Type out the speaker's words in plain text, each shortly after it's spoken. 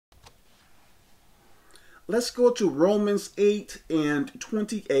Let's go to Romans 8 and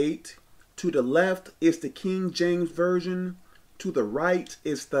 28. To the left is the King James Version. To the right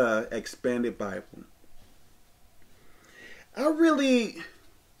is the Expanded Bible.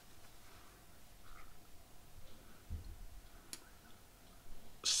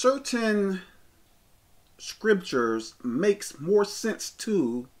 Certain scriptures makes more sense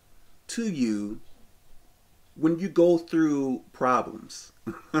to you when you go through problems.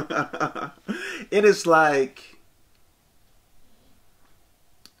 It is like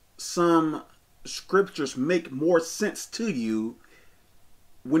some scriptures make more sense to you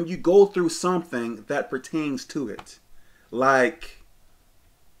when you go through something that pertains to it. Like,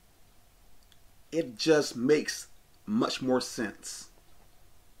 it just makes much more sense.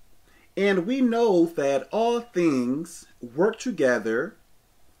 And we know that all things work together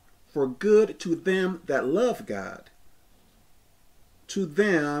for good to them that love God, to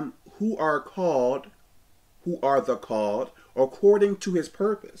them who are the called, according to his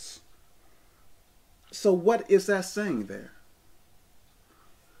purpose. So what is that saying there?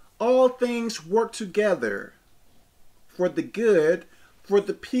 All things work together for the good for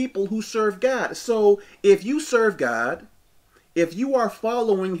the people who serve God. So if you serve God, if you are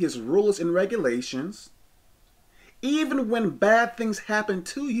following his rules and regulations, even when bad things happen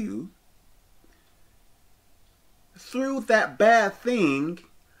to you, through that bad thing,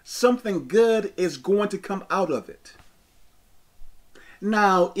 something good is going to come out of it.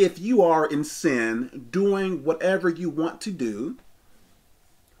 Now, if you are in sin, doing whatever you want to do,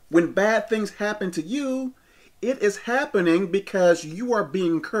 when bad things happen to you, it is happening because you are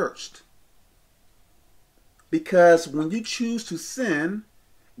being cursed. Because when you choose to sin,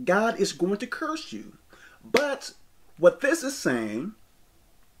 God is going to curse you. But what this is saying,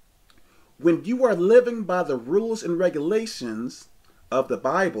 when you are living by the rules and regulations of the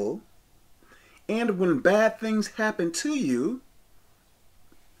Bible, and when bad things happen to you,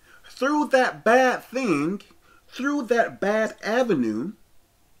 through that bad thing, through that bad avenue,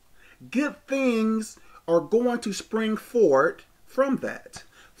 good things are going to spring forward from that.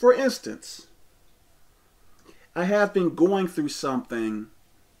 For instance, I have been going through something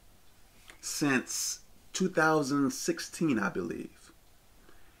since 2016, I believe.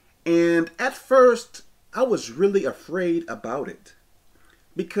 And at first, I was really afraid about it.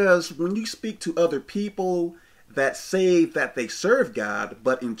 Because when you speak to other people that say that they serve God,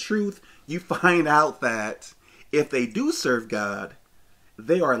 but in truth, you find out that if they do serve God,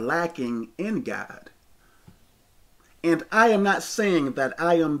 they are lacking in God. And I am not saying that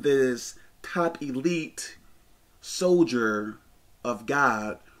I am this top elite soldier of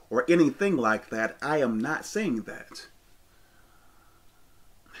God or anything like that. I am not saying that.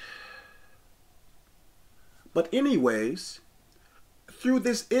 But anyways, through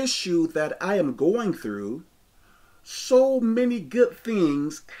this issue that I am going through, so many good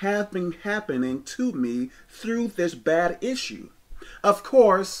things have been happening to me through this bad issue. Of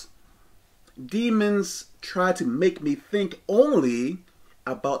course, demons try to make me think only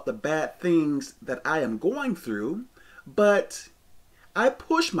about the bad things that I am going through, but I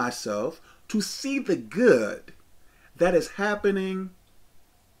push myself to see the good that is happening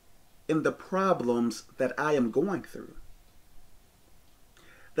in the problems that I am going through.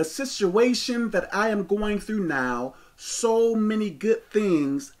 The situation that I am going through now, so many good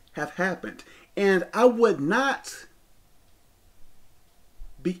things have happened. And I would not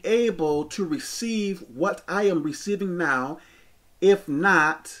be able to receive what I am receiving now if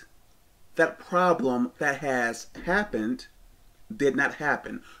not that problem that has happened did not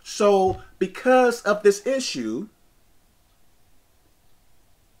happen. So because of this issue,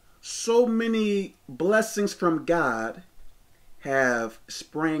 so many blessings from God have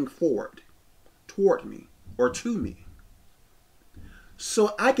sprang forward toward me or to me.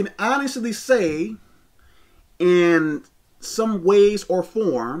 So I can honestly say in some ways or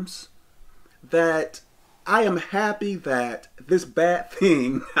forms that I am happy that this bad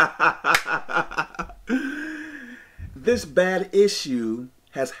thing, this bad issue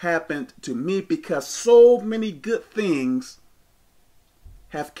has happened to me because so many good things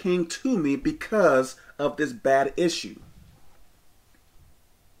have came to me because of this bad issue.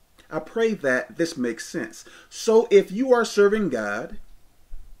 I pray that this makes sense. So if you are serving God,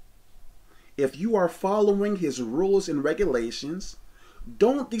 if you are following his rules and regulations,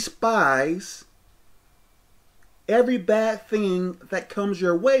 don't despise every bad thing that comes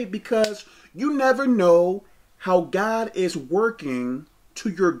your way, because you never know how God is working to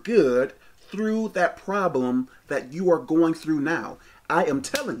your good through that problem that you are going through now. I am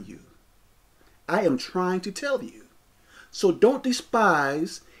telling you. I am trying to tell you. So don't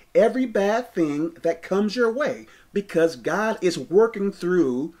despise every bad thing that comes your way, because God is working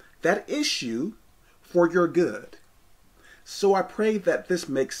through that issue for your good. So I pray that this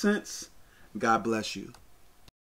makes sense. God bless you.